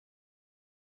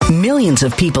Millions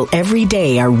of people every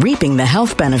day are reaping the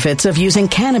health benefits of using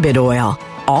cannabis oil,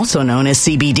 also known as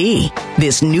CBD.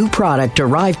 This new product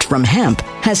derived from hemp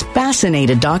has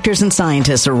fascinated doctors and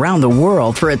scientists around the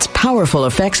world for its powerful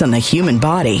effects on the human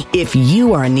body. If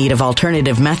you are in need of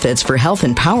alternative methods for health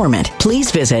empowerment, please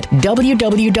visit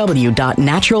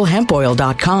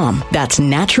www.naturalhempoil.com. That's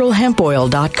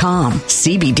naturalhempoil.com.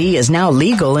 CBD is now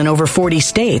legal in over 40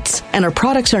 states, and our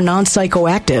products are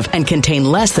non-psychoactive and contain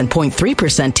less than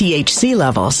 0.3% THC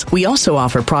levels. We also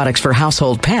offer products for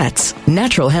household pets.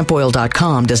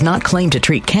 Naturalhempoil.com does not claim to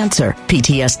treat cancer,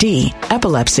 PTSD,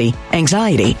 epilepsy,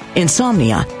 anxiety,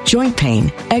 insomnia, joint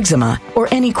pain, eczema, or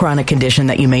any chronic condition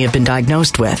that you may have been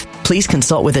diagnosed with. Please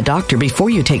consult with a doctor before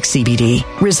you take CBD.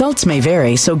 Results may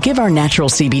vary, so give our natural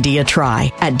CBD a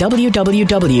try at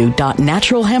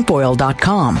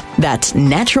www.naturalhempoil.com. That's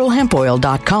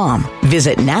naturalhempoil.com.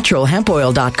 Visit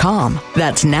naturalhempoil.com.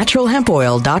 That's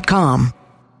naturalhempoil.com.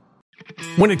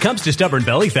 When it comes to stubborn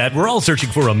belly fat, we're all searching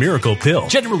for a miracle pill.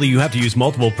 Generally, you have to use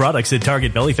multiple products that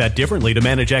target belly fat differently to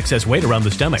manage excess weight around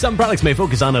the stomach. Some products may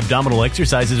focus on abdominal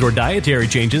exercises or dietary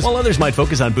changes, while others might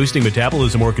focus on boosting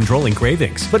metabolism or controlling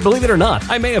cravings. But believe it or not,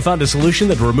 I may have found a solution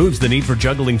that removes the need for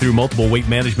juggling through multiple weight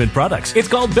management products. It's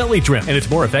called Belly Trim, and it's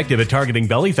more effective at targeting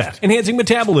belly fat, enhancing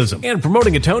metabolism, and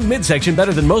promoting a toned midsection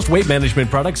better than most weight management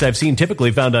products I've seen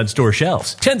typically found on store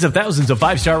shelves. Tens of thousands of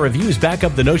 5-star reviews back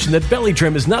up the notion that Belly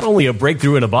Trim is not only a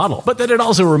breakthrough in a bottle, but that it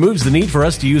also removes the need for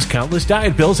us to use countless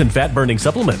diet pills and fat-burning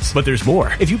supplements. But there's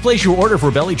more. If you place your order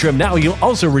for Belly Trim now, you'll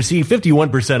also receive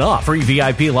 51% off, free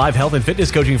VIP live health and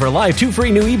fitness coaching for life, 2 free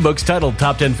new ebooks titled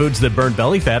Top 10 Foods That Burn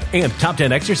Belly Fat and Top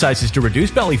 10 Exercises to Reduce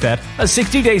Belly Fat, a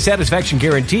 60-day satisfaction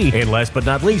guarantee, and last but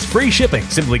not least, free shipping.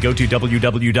 Simply go to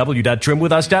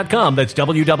www.trimwithus.com. That's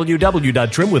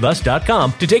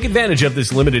www.trimwithus.com to take advantage of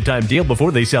this limited time deal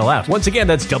before they sell out. Once again,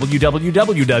 that's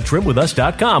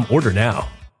www.trimwithus.com. Order now.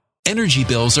 Energy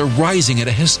bills are rising at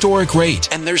a historic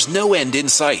rate, and there's no end in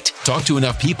sight. Talk to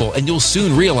enough people, and you'll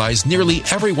soon realize nearly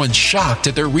everyone's shocked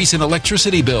at their recent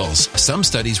electricity bills. Some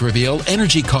studies reveal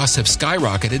energy costs have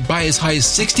skyrocketed by as high as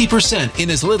 60%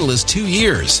 in as little as 2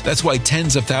 years. That's why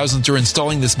tens of thousands are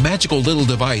installing this magical little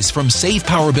device from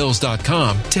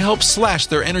SavePowerBills.com to help slash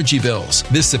their energy bills.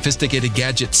 This sophisticated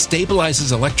gadget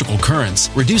stabilizes electrical currents,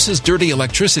 reduces dirty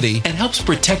electricity, and helps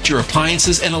protect your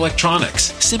appliances and electronics.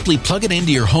 Simply plug it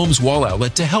into your home's wall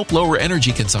outlet to help lower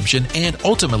energy consumption and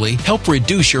ultimately help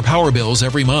reduce your power bills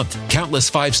every month.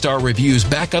 Countless 5-star reviews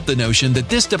back up the notion that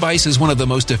this device is one of the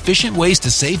most efficient ways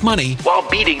to save money while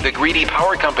beating the greedy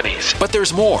power companies. But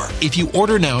there's more. If you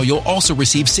order now, you'll also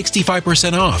receive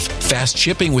 65% off, fast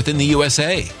shipping within the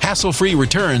USA, hassle-free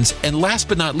returns, and last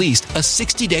but not least, a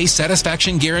 60-day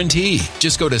satisfaction guarantee.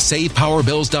 Just go to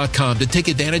SavePowerBills.com to take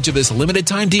advantage of this limited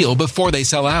time deal before they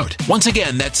sell out. Once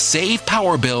again, that's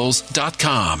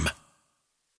SavePowerBills.com.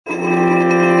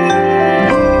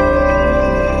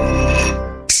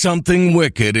 Something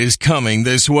wicked is coming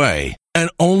this way,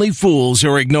 and only fools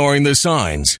are ignoring the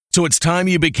signs. So it's time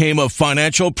you became a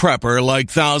financial prepper like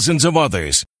thousands of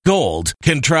others. Gold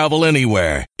can travel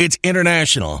anywhere. It's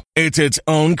international. It's its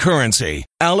own currency.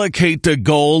 Allocate to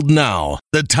gold now,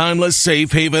 the timeless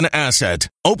safe haven asset.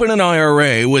 Open an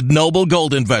IRA with Noble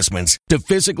Gold Investments to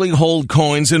physically hold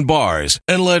coins and bars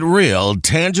and let real,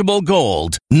 tangible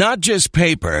gold, not just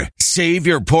paper, save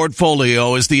your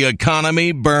portfolio as the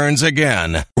economy burns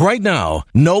again. Right now,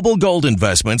 Noble Gold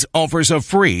Investments offers a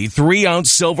free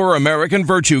 3-ounce silver American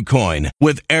Virtue coin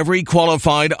with every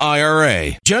qualified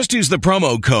IRA. Just use the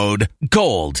promo code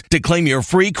GOLD to claim your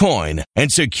free coin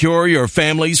and secure your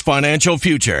family's financial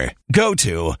future. Go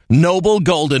to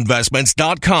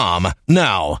noblegoldinvestments.com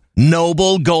now.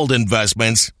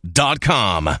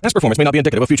 noblegoldinvestments.com. Past performance may not be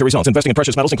indicative of future results. Investing in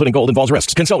precious metals, including gold, involves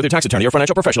risks. Consult with your tax attorney or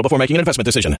financial professional before making an investment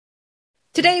decision.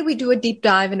 Today, we do a deep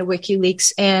dive into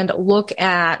WikiLeaks and look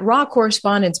at raw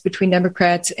correspondence between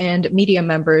Democrats and media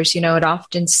members. You know, it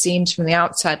often seems from the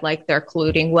outside like they're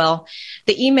colluding. Well,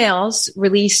 the emails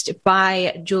released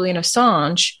by Julian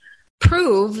Assange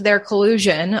prove their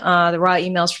collusion. The raw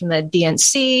emails from the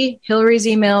DNC, Hillary's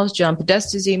emails, John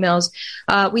Podesta's emails.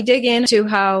 We dig into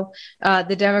how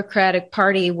the Democratic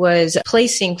Party was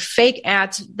placing fake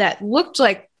ads that looked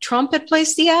like Trump had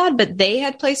placed the ad, but they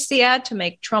had placed the ad to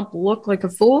make Trump look like a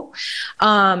fool.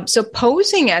 So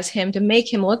posing as him to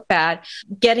make him look bad,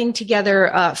 getting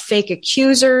together fake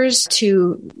accusers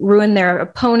to ruin their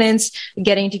opponents,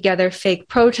 getting together fake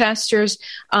protesters,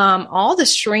 all the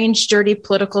strange, dirty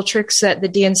political tricks that the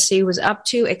DNC was up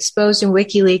to, exposed in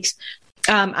WikiLeaks.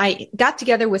 I got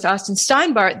together with Austin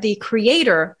Steinbart, the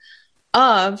creator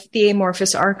of the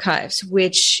Amorphous Archives,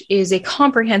 which is a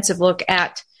comprehensive look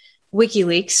at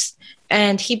WikiLeaks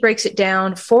And he breaks it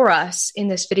down for us in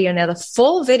this video. Now, the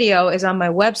full video is on my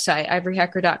website,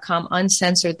 ivoryhacker.com,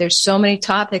 uncensored. There's so many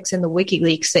topics in the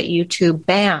WikiLeaks that YouTube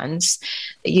bans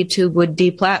that YouTube would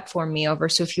deplatform me over.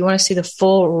 So if you want to see the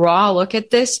full raw look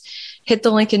at this, hit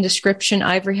the link in description,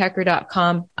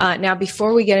 ivoryhacker.com. Now,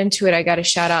 before we get into it, I got to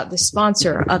shout out the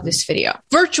sponsor of this video,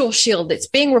 Virtual Shield. It's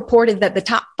being reported that the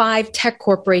top 5 tech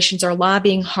corporations are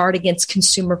lobbying hard against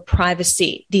consumer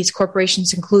privacy. These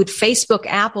corporations include Facebook,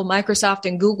 Apple, Microsoft,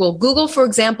 and Google. Google, for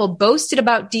example, boasted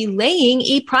about delaying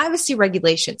e-privacy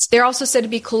regulations. They're also said to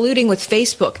be colluding with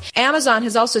Facebook. Amazon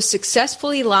has also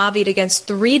successfully lobbied against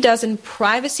 36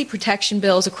 privacy protection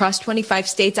bills across 25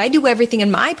 states. I do everything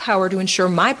in my power to ensure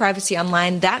my privacy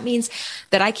online. That means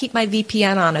that I keep my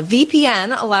VPN on. A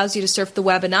VPN allows you to surf the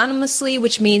web anonymously,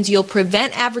 which means you'll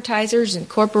prevent advertisers and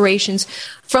corporations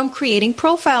from creating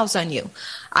profiles on you.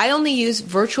 I only use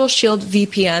Virtual Shield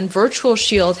VPN. Virtual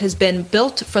Shield has been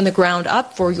built from the ground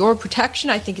up for your protection.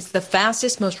 I think it's the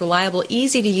fastest, most reliable,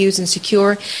 easy to use, and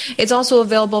secure. It's also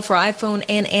available for iPhone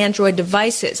and Android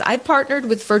devices. I partnered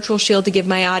with Virtual Shield to give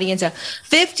my audience a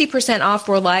 50% off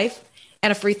for life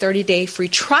and a free 30-day free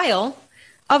trial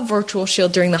of Virtual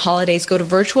Shield during the holidays. Go to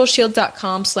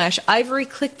virtualshield.com/ivory.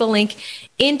 Click the link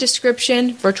in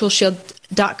description,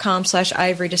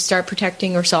 virtualshield.com/ivory, to start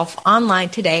protecting yourself online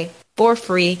today for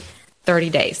free.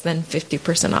 30 days, then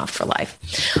 50% off for life.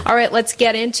 All right, let's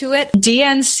get into it.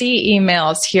 DNC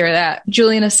emails here that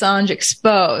Julian Assange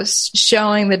exposed,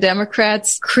 showing the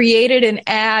Democrats created an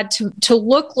ad to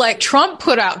look like Trump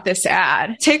put out this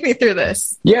ad. Take me through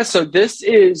this. Yeah, so this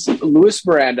is Luis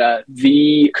Miranda,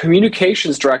 the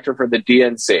communications director for the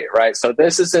DNC, right? So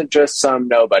this isn't just some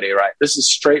nobody, right? This is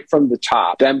straight from the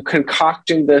top. Them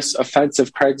concocting this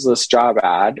offensive Craigslist job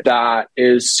ad that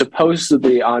is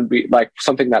supposedly like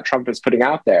something that Trump is putting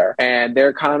out there, and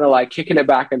they're kind of like kicking it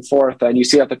back and forth, and you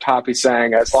see at the top he's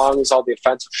saying, as long as all the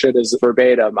offensive shit is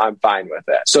verbatim, I'm fine with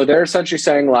it. So they're essentially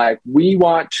saying, like, we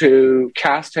want to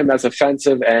cast him as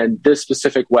offensive in this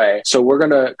specific way, so we're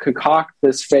going to concoct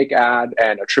this fake ad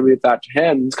and attribute that to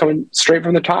him. It's coming straight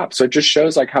from the top, so it just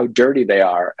shows like how dirty they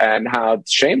are and how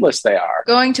shameless they are.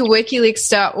 Going to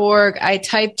wikileaks.org, I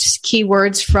typed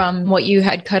keywords from what you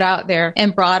had cut out there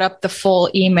and brought up the full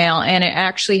email, and it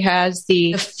actually has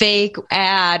the fake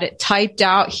ad typed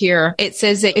out here. It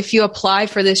says that if you apply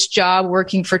for this job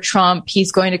working for Trump,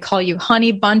 he's going to call you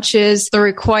honey bunches. The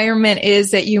requirement is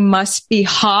that you must be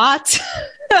hot.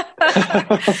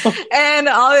 And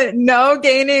no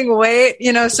gaining weight,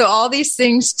 so all these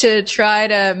things to try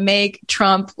to make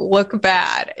Trump look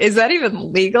bad. Is that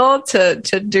even legal to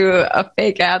do a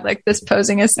fake ad like this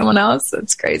posing as someone else?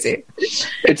 That's crazy.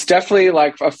 It's definitely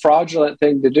like a fraudulent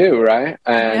thing to do, right?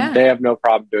 And They have no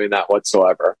problem doing that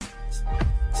whatsoever.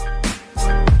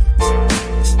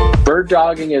 Bird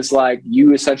dogging is like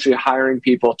you essentially hiring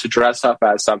people to dress up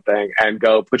as something and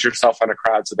go put yourself in a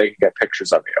crowd so they can get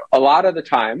pictures of you. A lot of the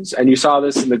times, and you saw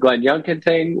this in the Glenn Youngkin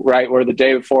thing, right, where the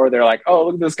day before they're like, oh,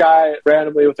 look at this guy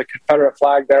randomly with a Confederate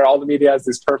flag there. All the media has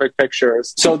these perfect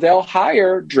pictures. So they'll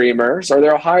hire dreamers or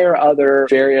they'll hire other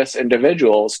various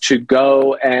individuals to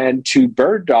go and to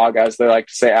bird dog, as they like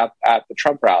to say, at the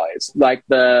Trump rallies. Like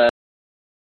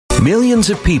Millions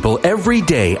of people every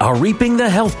day are reaping the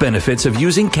health benefits of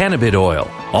using cannabis oil,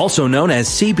 also known as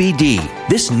CBD.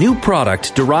 This new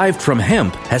product derived from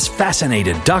hemp has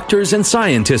fascinated doctors and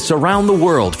scientists around the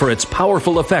world for its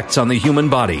powerful effects on the human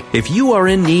body. If you are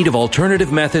in need of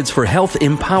alternative methods for health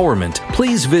empowerment,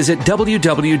 please visit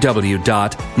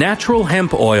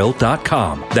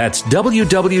www.naturalhempoil.com. That's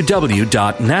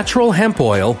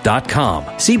www.naturalhempoil.com.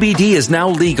 CBD is now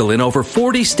legal in over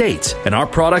 40 states, and our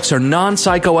products are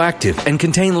non-psychoactive and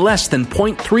contain less than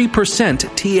 0.3%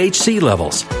 THC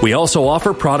levels. We also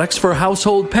offer products for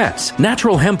household pets.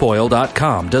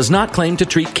 NaturalHempOil.com does not claim to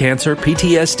treat cancer,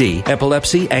 PTSD,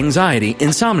 epilepsy, anxiety,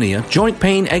 insomnia, joint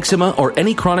pain, eczema, or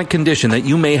any chronic condition that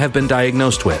you may have been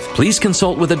diagnosed with. Please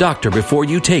consult with a doctor before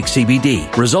you take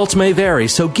CBD. Results may vary,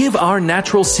 so give our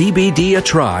natural CBD a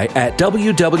try at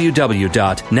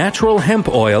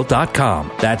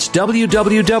www.naturalhempoil.com. That's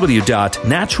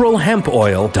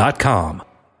www.naturalhempoil.com.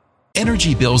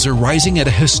 Energy bills are rising at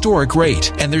a historic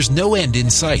rate, and there's no end in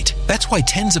sight. That's why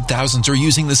tens of thousands are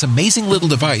using this amazing little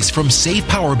device from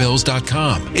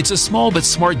SavePowerBills.com. It's a small but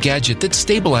smart gadget that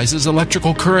stabilizes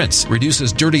electrical currents,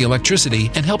 reduces dirty electricity,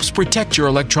 and helps protect your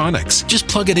electronics. Just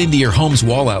plug it into your home's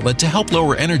wall outlet to help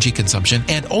lower energy consumption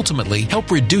and ultimately help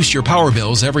reduce your power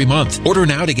bills every month. Order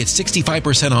now to get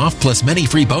 65% off plus many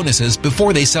free bonuses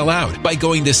before they sell out by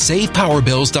going to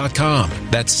SavePowerBills.com.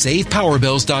 That's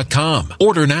SavePowerBills.com.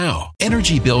 Order now. now.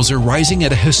 Energy bills are rising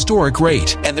at a historic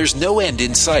rate, and there's no end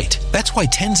in sight. That's why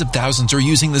tens of thousands are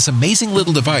using this amazing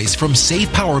little device from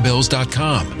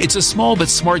SavePowerBills.com. It's a small but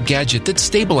smart gadget that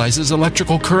stabilizes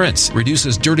electrical currents,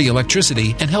 reduces dirty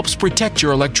electricity, and helps protect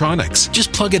your electronics.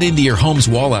 Just plug it into your home's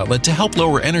wall outlet to help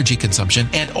lower energy consumption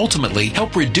and ultimately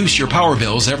help reduce your power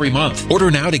bills every month.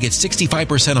 Order now to get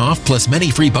 65% off plus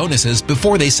many free bonuses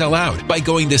before they sell out by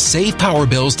going to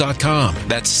SavePowerBills.com.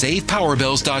 That's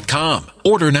SavePowerBills.com.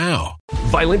 Order now.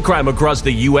 Violent crime across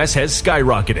the U.S. has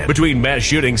skyrocketed. Between mass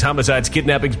shootings, homicides,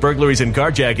 kidnappings, burglaries, and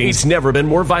carjacking, it's never been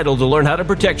more vital to learn how to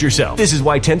protect yourself. This is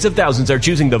why tens of thousands are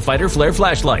choosing the Fighter Flare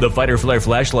flashlight. The Fighter Flare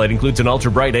flashlight includes an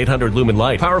ultra-bright 800 lumen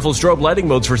light, powerful strobe lighting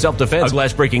modes for self-defense, a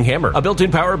glass-breaking hammer, a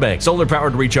built-in power bank,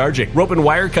 solar-powered recharging, rope and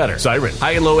wire cutter, siren,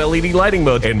 high and low LED lighting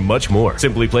mode, and much more.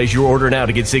 Simply place your order now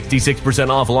to get 66%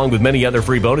 off along with many other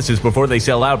free bonuses before they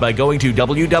sell out by going to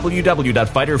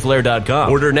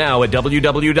www.fighterflare.com. Order now at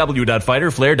www.fighterflare.com.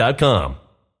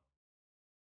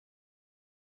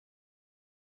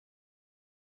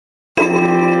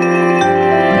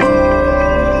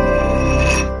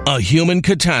 A human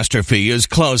catastrophe is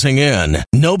closing in.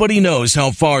 Nobody knows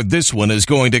how far this one is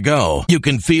going to go. You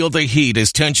can feel the heat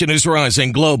as tension is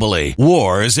rising globally.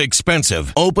 War is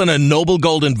expensive. Open a Noble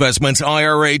Gold Investments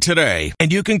IRA today,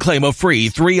 and you can claim a free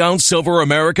 3-ounce silver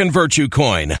American Virtue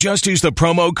coin. Just use the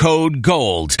promo code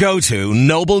GOLD. Go to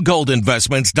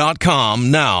noblegoldinvestments.com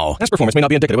now. Past performance may not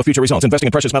be indicative of future results. Investing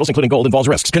in precious metals, including gold, involves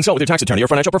risks. Consult with your tax attorney or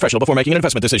financial professional before making an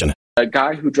investment decision. A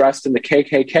guy who dressed in the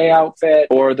KKK outfit,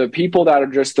 or the people that are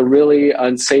just the really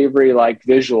unsavory like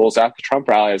visuals at the Trump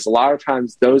rallies, a lot of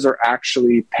times those are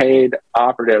actually paid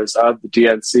operatives of the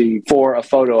DNC for a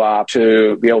photo op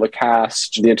to be able to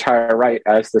cast the entire right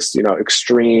as this,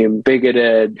 extreme,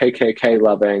 bigoted, KKK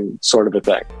loving sort of a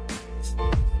thing.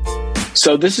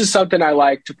 So this is something I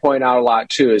like to point out a lot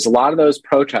too, is a lot of those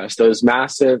protests, those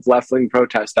massive left-wing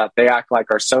protests that they act like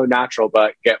are so natural,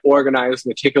 but get organized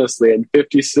meticulously in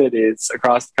 50 cities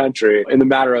across the country in the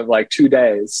matter of like 2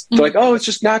 days. They're like, oh, it's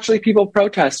just naturally people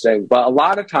protesting. But a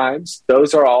lot of times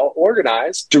those are all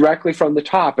organized directly from the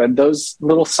top. And those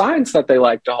little signs that they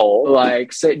like to hold,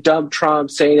 like say, dump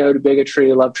Trump, say no to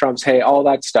bigotry, love Trump's hate, all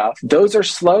that stuff. Those are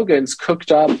slogans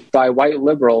cooked up by white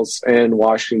liberals in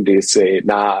Washington, D.C.,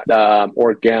 not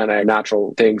organic,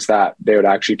 natural things that they would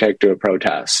actually take to a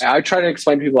protest. I try to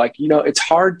explain to people like, it's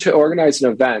hard to organize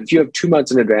an event. If you have 2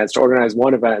 months in advance to organize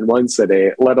one event in one city,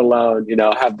 let alone,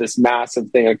 have this massive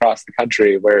thing across the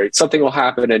country where something will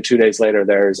happen and 2 days later,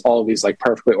 there's all of these like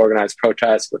perfectly organized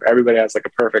protests where everybody has like a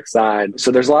perfect sign.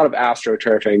 So there's a lot of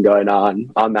astroturfing going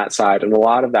on that side. And a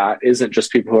lot of that isn't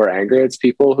just people who are angry. It's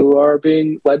people who are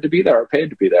being led to be there or paid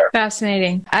to be there.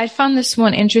 Fascinating. I found this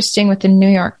one interesting with the New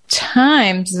York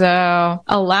Times, though,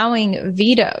 allowing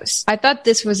vetoes. I thought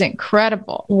this was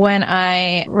incredible when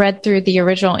I read through the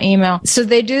original email. So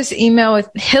they do this email with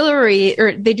Hillary,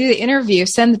 or they do the interview,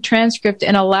 send the transcript,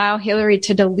 and allow Hillary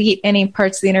to delete any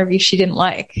parts of the interview she didn't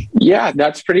like. Yeah,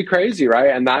 that's pretty crazy,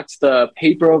 right? And that's the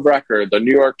paper of record, the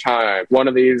New York Times, one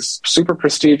of these super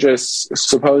prestigious,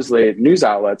 supposedly, news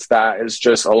outlets that is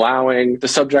just allowing the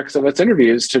subjects of its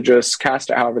interviews to just cast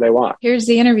it however they want. Here's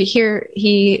the interview. Here,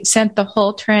 he sent the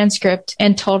whole transcript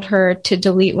and told her to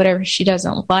delete whatever she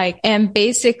doesn't like. And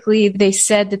basically, they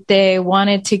said that they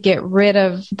wanted to get rid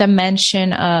of the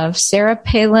mention of Sarah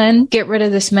Palin, get rid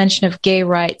of this mention of gay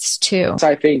rights, too.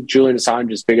 I think Julian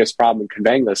Assange's biggest problem in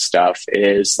conveying this stuff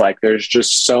is like there's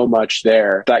just so much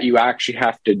there that you actually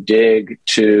have to dig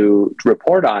to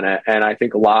report on it. And I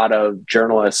think a lot of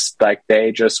journalists, like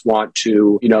they just want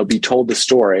to, be told the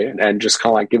story and just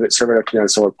kind of like give it, serve it up to a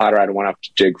silver platter. I don't want to have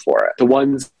to dig for it. The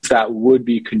ones that would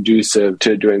be conducive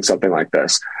to doing something like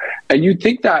this. And you'd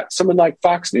think that someone like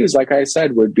Fox News, like I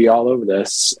said, would be all over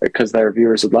this because their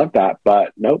viewers would love that.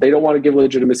 But no, they don't want to give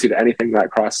legitimacy to anything that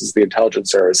crosses the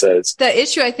intelligence services. The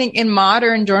issue, I think, in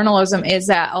modern journalism is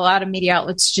that a lot of media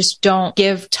outlets just don't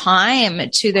give time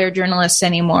to their journalists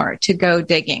anymore to go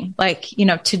digging. Like,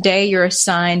 today you're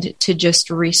assigned to just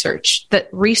research. That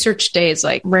research days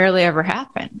like rarely ever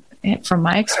happen. From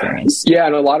my experience. Yeah,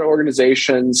 and a lot of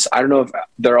organizations, I don't know if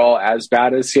they're all as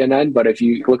bad as CNN, but if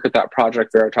you look at that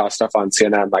Project Veritas stuff on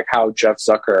CNN, like how Jeff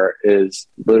Zucker is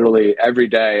literally every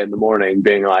day in the morning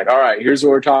being like, all right, here's what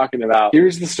we're talking about.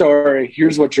 Here's the story.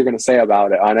 Here's what you're going to say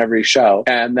about it on every show.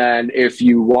 And then if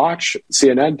you watch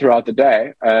CNN throughout the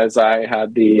day, as I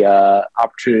had the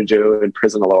opportunity to do in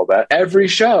prison a little bit, every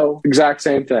show, exact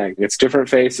same thing. It's different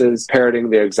faces parroting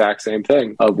the exact same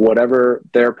thing of whatever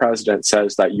their president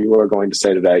says that you you were going to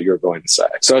say today, you're going to say.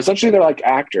 So essentially they're like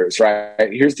actors,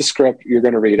 right? Here's the script, you're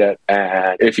going to read it,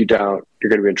 and if you don't, you're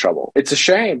going to be in trouble. It's a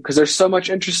shame because there's so much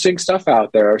interesting stuff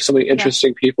out there. So many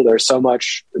interesting people. There's so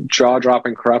much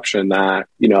jaw-dropping corruption that,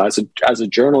 you know, as a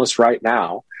journalist right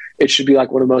now, it should be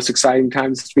like one of the most exciting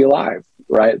times to be alive,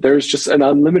 right? There's just an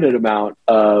unlimited amount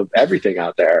of everything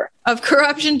out there. Of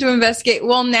corruption to investigate.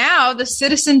 Well, now the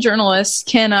citizen journalists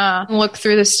can look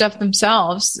through this stuff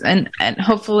themselves, and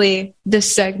hopefully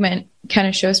this segment kind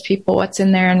of shows people what's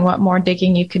in there and what more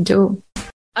digging you can do.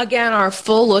 Again, our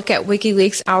full look at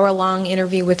WikiLeaks' hour-long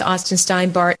interview with Austin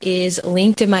Steinbart is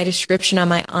linked in my description on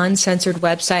my uncensored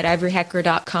website,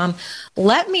 ivoryhecker.com.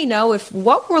 Let me know if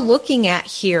what we're looking at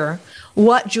here,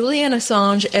 what Julian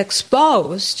Assange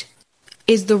exposed,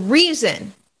 is the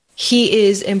reason he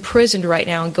is imprisoned right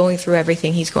now and going through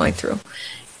everything he's going through.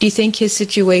 Do you think his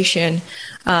situation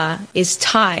is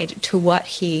tied to what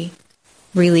he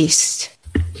released?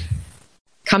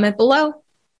 Comment below.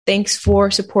 Thanks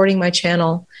for supporting my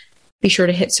channel. Be sure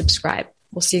to hit subscribe.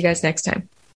 We'll see you guys next time.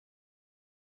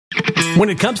 When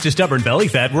it comes to stubborn belly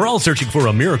fat, we're all searching for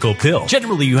a miracle pill.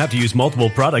 Generally, you have to use multiple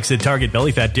products that target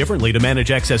belly fat differently to manage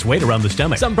excess weight around the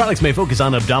stomach. Some products may focus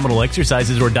on abdominal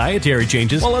exercises or dietary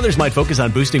changes, while others might focus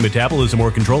on boosting metabolism or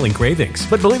controlling cravings.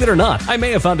 But believe it or not, I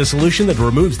may have found a solution that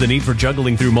removes the need for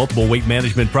juggling through multiple weight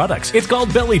management products. It's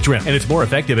called Belly Trim, and it's more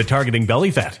effective at targeting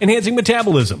belly fat, enhancing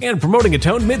metabolism, and promoting a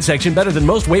toned midsection better than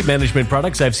most weight management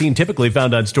products I've seen typically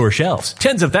found on store shelves.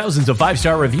 Tens of thousands of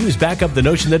 5-star reviews back up the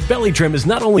notion that Belly Trim is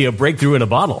not only a breakthrough in a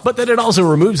bottle, but that it also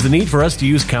removes the need for us to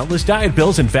use countless diet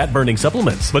pills and fat-burning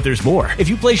supplements. But there's more. If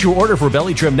you place your order for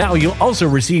Belly Trim now, you'll also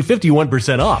receive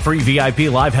 51% off, free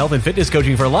VIP live health and fitness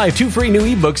coaching for life, 2 free new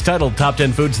ebooks titled Top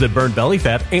 10 Foods That Burn Belly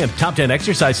Fat and Top 10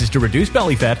 Exercises to Reduce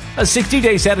Belly Fat, a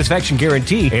 60-day satisfaction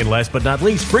guarantee, and last but not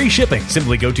least, free shipping.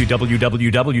 Simply go to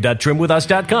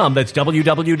www.trimwithus.com. That's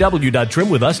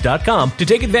www.trimwithus.com to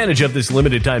take advantage of this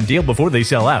limited time deal before they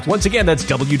sell out. Once again, that's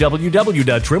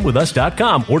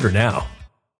www.trimwithus.com. Order now.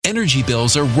 Energy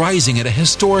bills are rising at a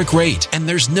historic rate, and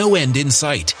there's no end in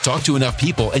sight. Talk to enough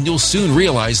people, and you'll soon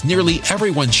realize nearly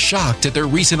everyone's shocked at their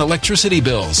recent electricity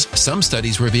bills. Some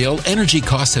studies reveal energy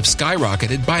costs have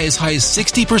skyrocketed by as high as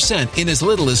 60% in as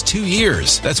little as 2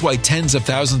 years. That's why tens of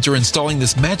thousands are installing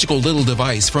this magical little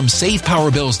device from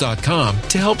SavePowerBills.com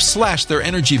to help slash their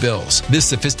energy bills. This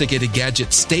sophisticated gadget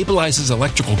stabilizes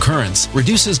electrical currents,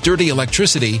 reduces dirty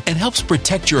electricity, and helps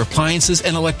protect your appliances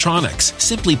and electronics.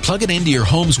 Simply plug it into your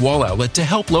home's wall outlet to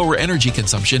help lower energy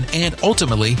consumption and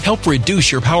ultimately help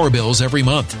reduce your power bills every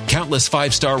month. Countless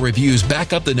 5-star reviews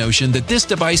back up the notion that this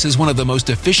device is one of the most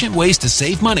efficient ways to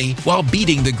save money while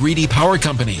beating the greedy power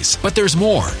companies. But there's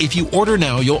more. If you order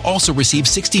now, you'll also receive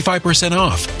 65%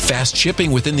 off, fast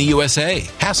shipping within the USA,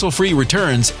 hassle-free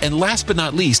returns, and last but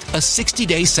not least, a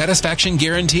 60-day satisfaction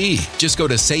guarantee. Just go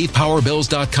to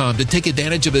SavePowerBills.com to take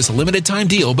advantage of this limited time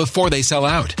deal before they sell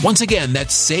out. Once again,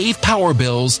 that's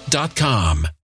SavePowerBills.com.